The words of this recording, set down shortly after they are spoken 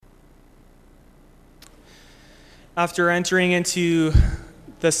After entering into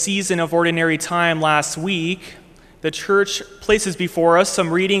the season of ordinary time last week, the church places before us some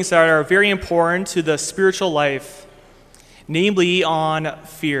readings that are very important to the spiritual life, namely on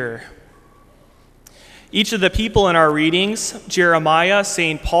fear. Each of the people in our readings, Jeremiah,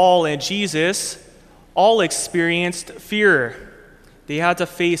 St. Paul, and Jesus, all experienced fear. They had to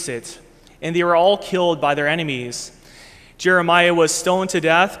face it, and they were all killed by their enemies. Jeremiah was stoned to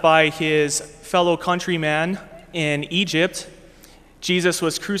death by his fellow countrymen in Egypt. Jesus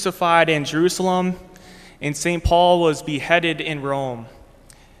was crucified in Jerusalem, and St. Paul was beheaded in Rome.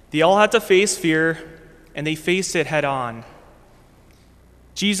 They all had to face fear, and they faced it head on.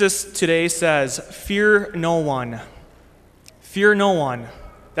 Jesus today says, "Fear no one." Fear no one.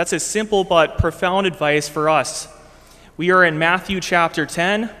 That's a simple but profound advice for us. We are in Matthew chapter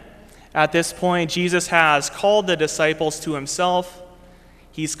 10. At this point, Jesus has called the disciples to himself.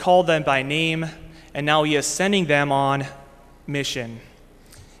 He's called them by name, and now he is sending them on mission.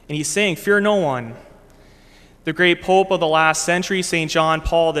 And he's saying, fear no one. The great pope of the last century, St. John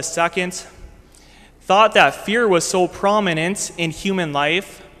Paul II, thought that fear was so prominent in human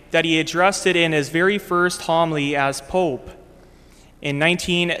life that he addressed it in his very first homily as pope in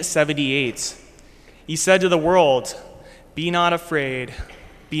 1978. He said to the world, "Be not afraid,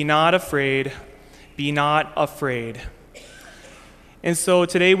 be not afraid, be not afraid." And so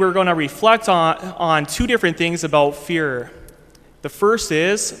today we're going to reflect on two different things about fear. The first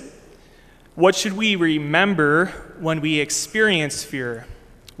is, what should we remember when we experience fear?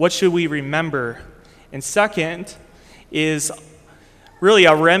 What should we remember? And second is really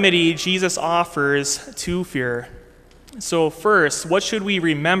a remedy Jesus offers to fear. So first, what should we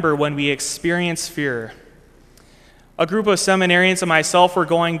remember when we experience fear? A group of seminarians and myself were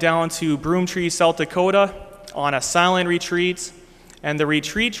going down to Broomtree, South Dakota on a silent retreat, and the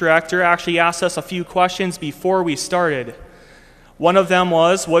retreat director actually asked us a few questions before we started. One of them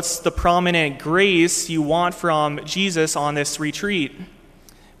was, what's the prominent grace you want from Jesus on this retreat?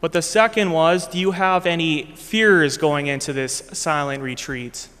 But the second was, do you have any fears going into this silent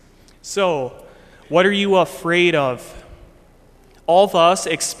retreat? So, what are you afraid of? All of us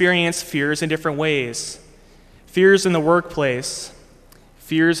experience fears in different ways. Fears in the workplace,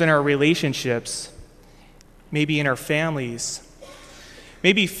 fears in our relationships, maybe in our families,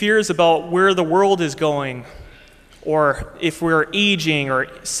 maybe fears about where the world is going, or if we're aging or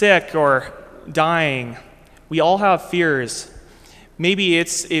sick or dying. We all have fears. Maybe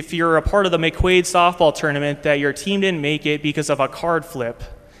it's if you're a part of the McQuaid softball tournament that your team didn't make it because of a card flip.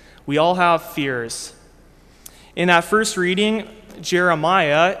 We all have fears. In that first reading,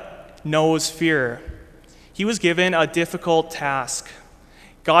 Jeremiah knows fear. He was given a difficult task.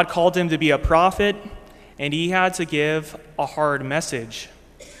 God called him to be a prophet, and he had to give a hard message.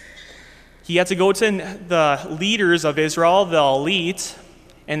 He had to go to the leaders of Israel, the elite,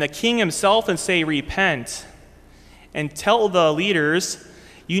 and the king himself and say, repent. And tell the leaders,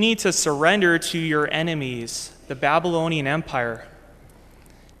 you need to surrender to your enemies, the Babylonian Empire.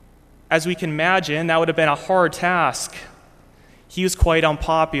 As we can imagine, that would have been a hard task. He was quite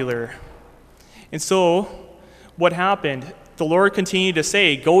unpopular. And so, what happened? The Lord continued to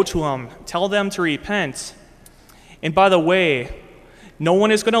say, go to them, tell them to repent. And by the way, no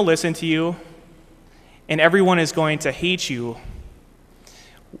one is going to listen to you, and everyone is going to hate you.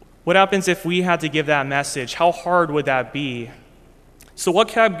 What happens if we had to give that message? How hard would that be? So what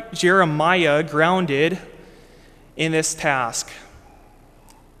kept Jeremiah grounded in this task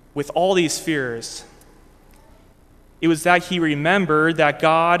with all these fears? It was that he remembered that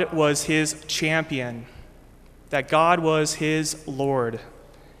God was his champion, that God was his Lord,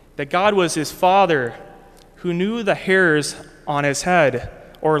 that God was his Father who knew the hairs on his head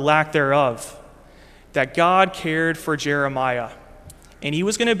or lack thereof, that God cared for Jeremiah. And he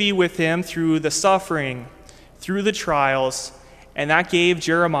was going to be with him through the suffering, through the trials, and that gave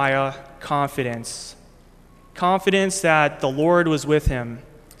Jeremiah confidence. Confidence that the Lord was with him.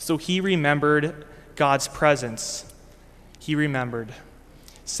 So he remembered God's presence. He remembered.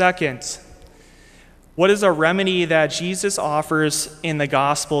 Second, what is a remedy that Jesus offers in the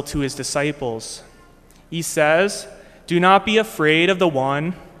gospel to his disciples? He says, do not be afraid of the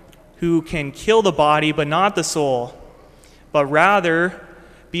one who can kill the body but not the soul, but rather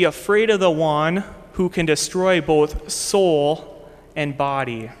be afraid of the one who can destroy both soul and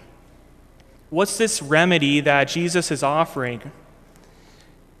body. What's this remedy that Jesus is offering?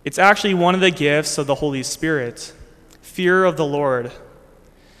 It's actually one of the gifts of the Holy Spirit, fear of the Lord.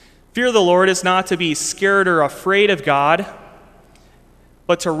 Fear of the Lord is not to be scared or afraid of God,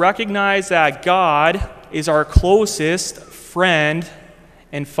 but to recognize that God is our closest friend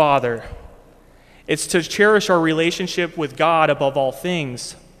and Father. It's to cherish our relationship with God above all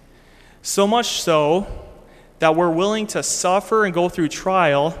things. So much so that we're willing to suffer and go through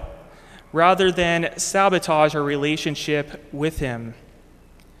trial rather than sabotage our relationship with Him.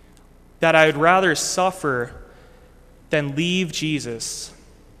 That I would rather suffer than leave Jesus.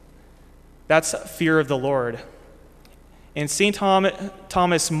 That's fear of the Lord. And St.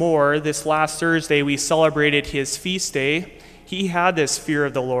 Thomas More, this last Thursday, we celebrated his feast day. He had this fear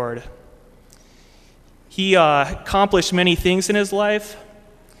of the Lord. He accomplished many things in his life,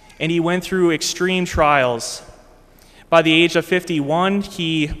 and he went through extreme trials. By the age of 51,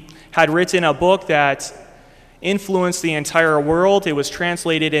 he had written a book that influenced the entire world. It was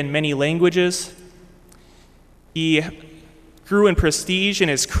translated in many languages. He grew in prestige in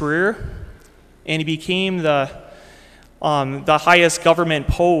his career, and he became the highest government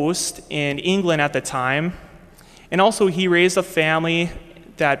post in England at the time. And also he raised a family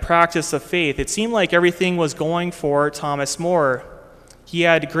that practiced the faith. It seemed like everything was going for Thomas More. He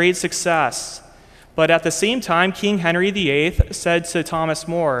had great success. But at the same time, King Henry VIII said to Thomas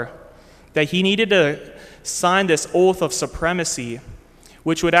More that he needed to sign this oath of supremacy,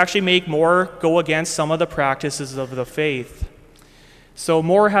 which would actually make More go against some of the practices of the faith. So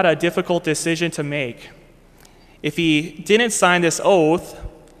More had a difficult decision to make. If he didn't sign this oath,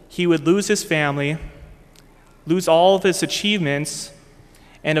 he would lose his family, lose all of his achievements,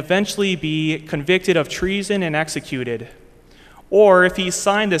 and eventually be convicted of treason and executed. Or if he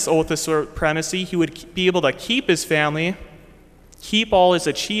signed this oath of supremacy, he would be able to keep his family, keep all his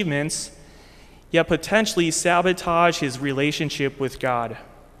achievements, yet potentially sabotage his relationship with God.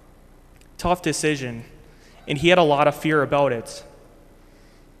 Tough decision, and he had a lot of fear about it.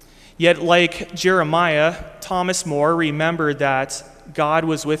 Yet, like Jeremiah, Thomas More remembered that God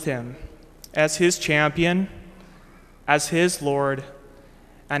was with him as his champion, as his Lord,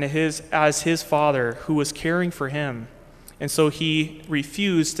 and as his Father who was caring for him. And so he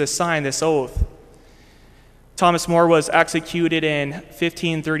refused to sign this oath. Thomas More was executed in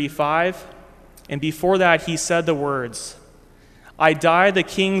 1535, and before that he said the words, "I die the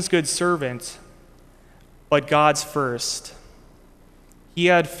king's good servant, but God's first." He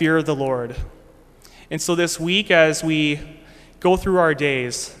had fear of the Lord. And so this week, as we go through our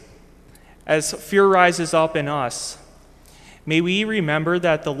days, as fear rises up in us, may we remember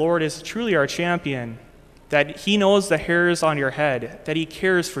that the Lord is truly our champion, that He knows the hairs on your head, that He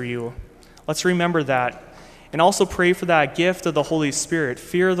cares for you. Let's remember that. And also pray for that gift of the Holy Spirit,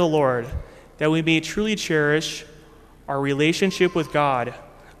 fear of the Lord, that we may truly cherish our relationship with God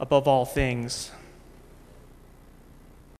above all things.